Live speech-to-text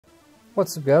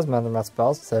What's up guys, Matt's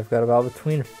Pals. Today I've got a battle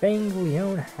between Fang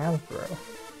Leone Hasbro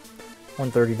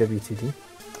 130 W2D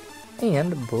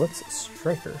and Blitz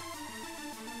Striker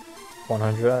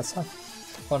 100 SI.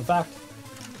 Fun fact,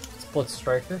 this Blitz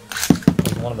Striker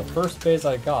was one of the first bays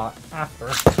I got after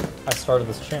I started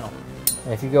this channel.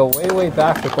 And if you go way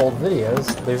back with old videos,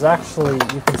 there's actually,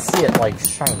 you can see it like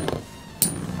shining.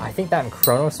 I think that in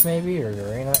Chronos maybe, or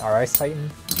Arena, or Ice Titan.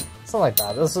 Something like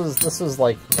that. This is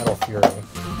like Metal Fury.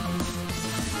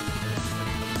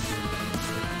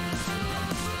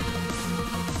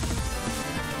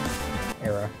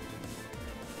 Era.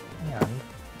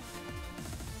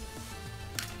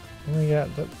 And we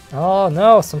got the, oh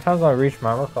no! Sometimes when I reach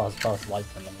my armor class, I cross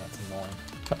light them, and that's annoying.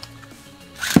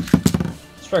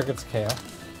 Strike gets KO.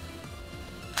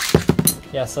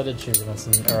 Yes, I did choose this,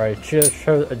 or I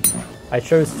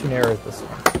chose to narrate this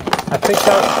one. I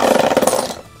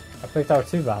picked out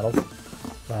two battles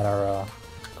that are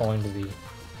going to be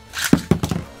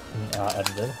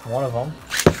edited. One of them.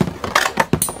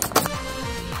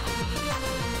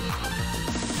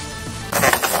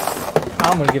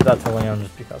 I'm gonna give that to Leon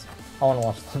just because I want to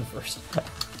watch them first.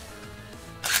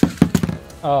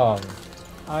 I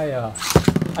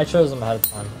chose them ahead of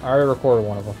time. I already recorded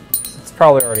one of them. It's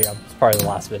probably already up. It's probably the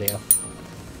last video.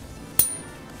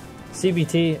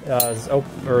 CBT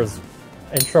his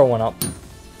intro went up.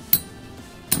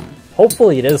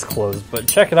 Hopefully it is closed, but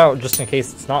check it out just in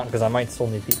case it's not, because I might still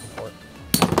need people for it.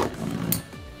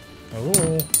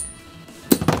 Ooh.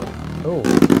 Ooh.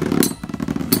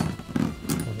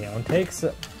 Leon takes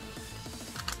it.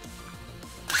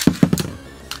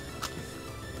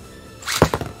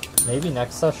 Maybe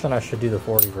next session I should do the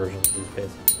 40 version of these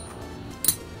days.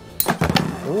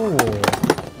 Ooh.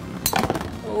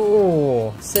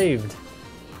 Ooh. Saved.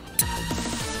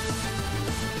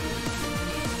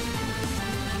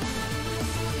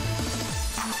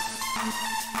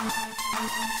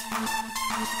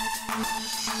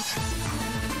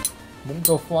 Didn't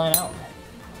go flying out.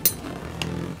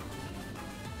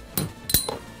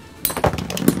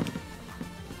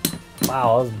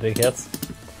 Wow, those big hits.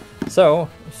 So,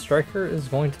 Striker is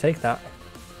going to take that.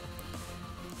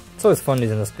 It's always fun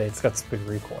using this bait. It's got some big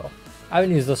recoil. I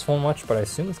haven't used this one much, but I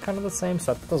assume it's kind of the same,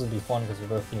 so I thought those would be fun because they're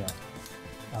both, you know,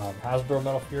 Hasbro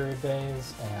Metal Fury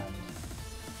bays and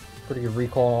pretty good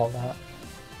recoil and all that.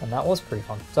 And that was pretty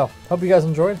fun. So, hope you guys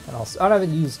enjoyed. And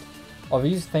I've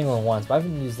used Fang Leone once, but I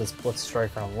haven't used this Blitz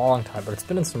Striker in a long time, but it's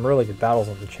been in some really good battles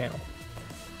on the channel.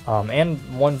 And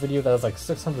one video that has like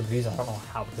 600 views, I don't know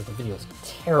how, because the video is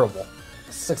terrible.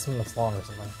 6 minutes long or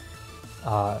something.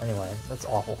 Anyway, that's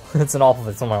awful. It's one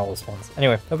of my oldest ones.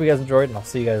 Anyway, hope you guys enjoyed, and I'll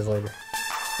see you guys later.